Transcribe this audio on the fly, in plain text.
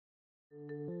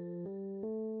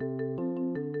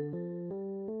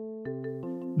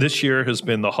This year has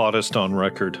been the hottest on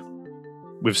record.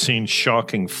 We've seen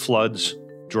shocking floods,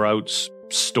 droughts,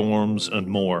 storms, and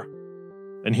more.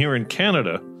 And here in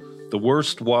Canada, the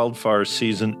worst wildfire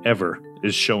season ever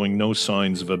is showing no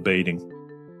signs of abating.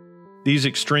 These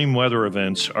extreme weather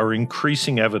events are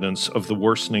increasing evidence of the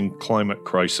worsening climate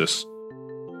crisis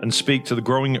and speak to the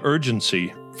growing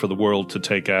urgency for the world to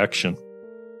take action.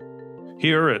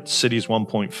 Here at Cities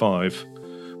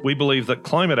 1.5, we believe that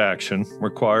climate action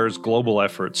requires global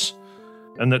efforts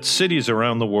and that cities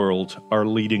around the world are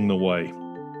leading the way.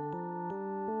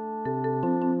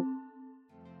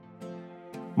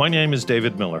 My name is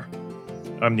David Miller.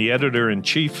 I'm the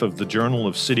editor-in-chief of the Journal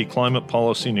of City Climate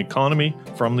Policy and Economy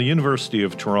from the University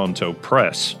of Toronto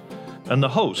Press and the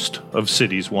host of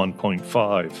Cities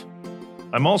 1.5.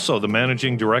 I'm also the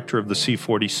managing director of the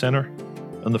C40 Centre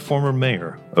and the former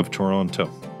mayor of Toronto.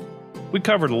 We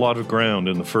covered a lot of ground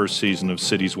in the first season of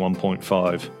Cities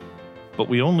 1.5, but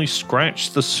we only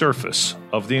scratched the surface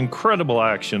of the incredible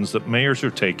actions that mayors are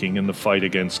taking in the fight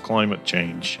against climate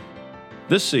change.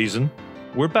 This season,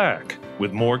 we're back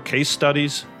with more case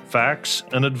studies, facts,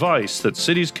 and advice that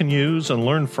cities can use and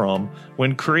learn from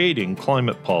when creating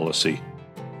climate policy.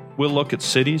 We'll look at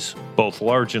cities, both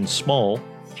large and small,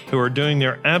 who are doing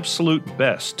their absolute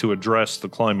best to address the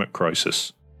climate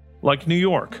crisis. Like New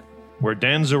York, where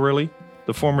Dan Zarilli,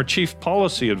 the former chief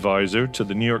policy advisor to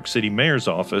the New York City Mayor's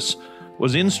office,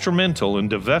 was instrumental in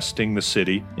divesting the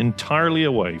city entirely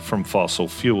away from fossil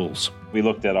fuels. We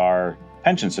looked at our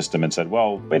pension system and said,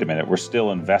 well, wait a minute, we're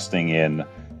still investing in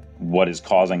what is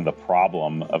causing the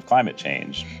problem of climate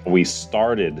change. We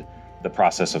started the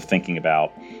process of thinking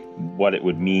about what it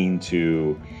would mean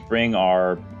to bring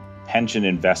our pension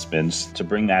investments, to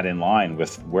bring that in line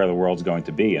with where the world's going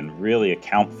to be and really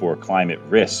account for climate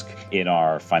risk in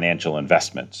our financial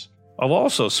investments. I'll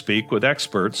also speak with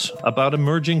experts about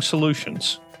emerging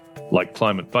solutions, like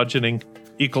climate budgeting,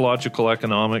 ecological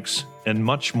economics, and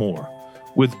much more,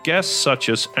 with guests such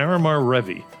as Aramar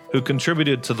Revi, who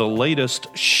contributed to the latest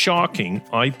shocking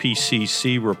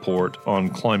IPCC report on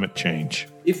climate change.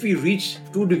 If we reach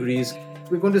 2 degrees,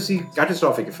 we're going to see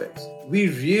catastrophic effects. We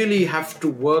really have to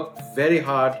work very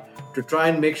hard to try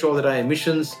and make sure that our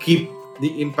emissions keep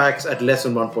the impacts at less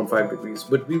than 1.5 degrees.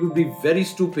 But we would be very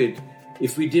stupid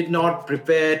if we did not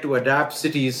prepare to adapt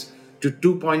cities to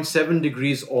 2.7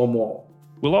 degrees or more.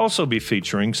 We'll also be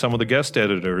featuring some of the guest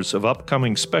editors of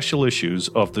upcoming special issues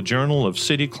of the Journal of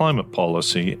City Climate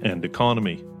Policy and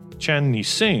Economy. Chandni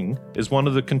Singh is one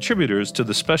of the contributors to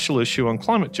the special issue on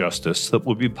climate justice that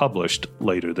will be published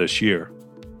later this year.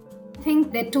 I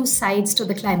think there are 2 sides to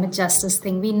the climate justice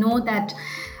thing. We know that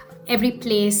every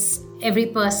place, every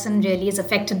person really is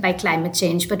affected by climate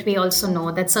change, but we also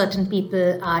know that certain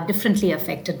people are differently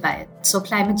affected by it. So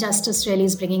climate justice really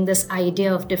is bringing this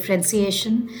idea of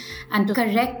differentiation and to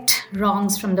correct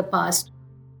wrongs from the past.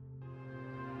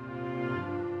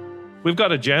 We've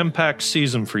got a jam-packed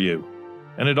season for you,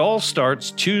 and it all starts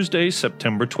Tuesday,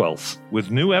 September 12th, with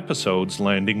new episodes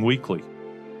landing weekly.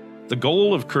 The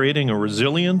goal of creating a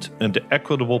resilient and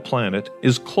equitable planet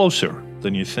is closer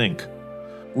than you think.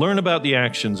 Learn about the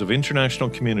actions of international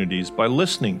communities by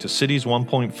listening to Cities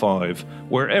 1.5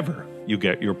 wherever you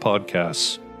get your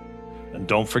podcasts. And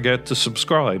don't forget to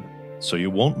subscribe so you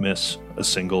won't miss a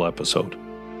single episode.